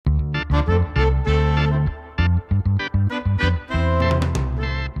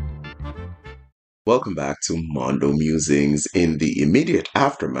Welcome back to Mondo Musings in the immediate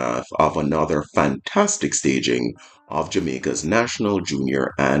aftermath of another fantastic staging of Jamaica's National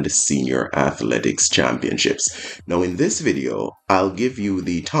Junior and Senior Athletics Championships. Now, in this video, I'll give you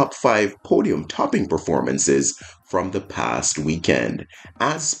the top 5 podium topping performances from the past weekend,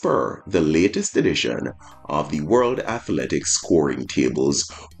 as per the latest edition of the World Athletics scoring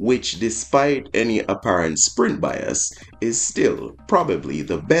tables, which, despite any apparent sprint bias, is still probably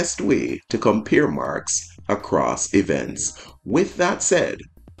the best way to compare marks across events. With that said,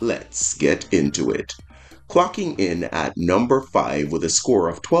 let's get into it. Clocking in at number 5 with a score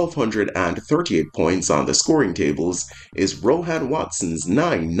of 1,238 points on the scoring tables is Rohan Watson's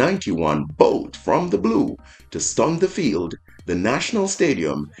 991 bolt from the blue to stun the field, the National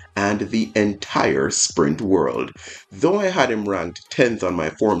Stadium, and the entire sprint world. Though I had him ranked 10th on my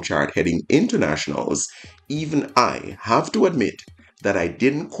form chart heading into Nationals, even I have to admit that I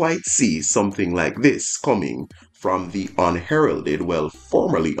didn't quite see something like this coming from the unheralded, well,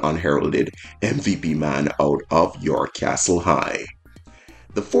 formerly unheralded MVP man out of York Castle High.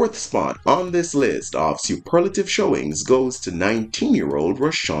 The fourth spot on this list of superlative showings goes to 19-year-old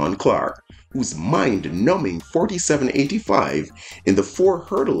Rashawn Clark, whose mind-numbing 47.85 in the 4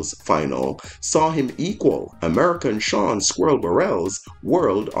 hurdles final saw him equal American Sean Squirrel Burrell's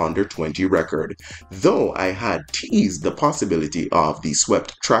World Under-20 record. Though I had teased the possibility of the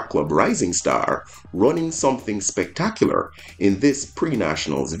swept track club rising star running something spectacular in this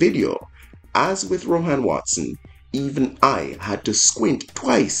pre-nationals video, as with Rohan Watson, even I had to squint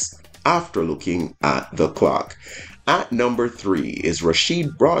twice after looking at the clock. At number 3 is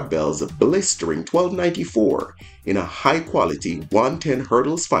Rashid Broadbell's blistering 1294 in a high-quality 110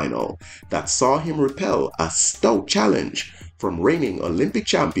 hurdles final that saw him repel a stout challenge from reigning Olympic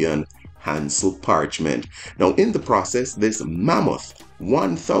champion Hansel Parchment. Now, in the process, this mammoth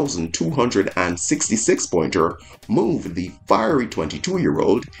 1,266-pointer moved the fiery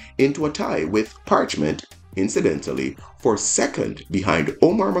 22-year-old into a tie with Parchment, incidentally, for second behind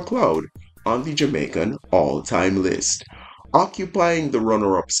Omar McLeod on the Jamaican all-time list. Occupying the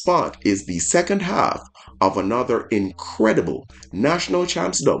runner-up spot is the second half of another incredible national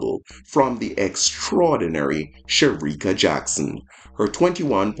champs double from the extraordinary Shericka Jackson. Her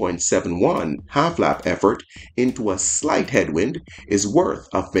 21.71 half-lap effort into a slight headwind is worth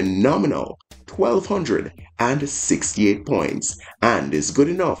a phenomenal 1,268 points and is good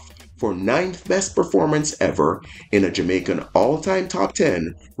enough for 9th best performance ever in a Jamaican all-time top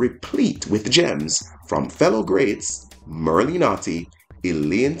 10 replete with gems from fellow greats Merle Naughty,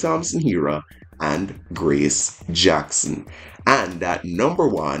 Elaine Thompson-Hera, and Grace Jackson. And at number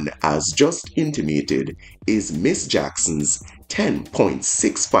 1, as just intimated, is Miss Jackson's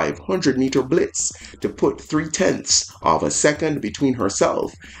 10.65 meter blitz to put 3/10 of a second between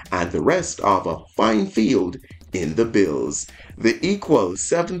herself and the rest of a fine field in the bills. The equal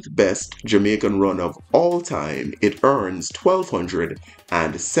 7th best Jamaican run of all time, it earns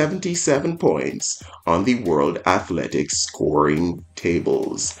 1,277 points on the World Athletics scoring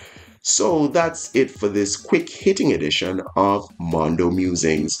tables. So that's it for this quick hitting edition of Mondo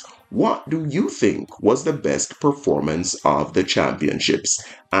Musings. What do you think was the best performance of the championships?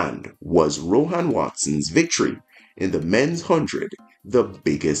 And was Rohan Watson's victory in the men's 100 the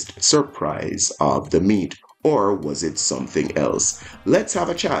biggest surprise of the meet? Or was it something else? Let's have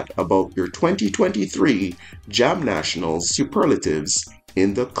a chat about your 2023 Jam Nationals superlatives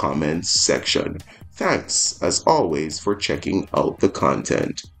in the comments section. Thanks, as always, for checking out the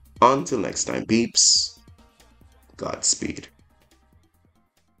content. Until next time, peeps, Godspeed.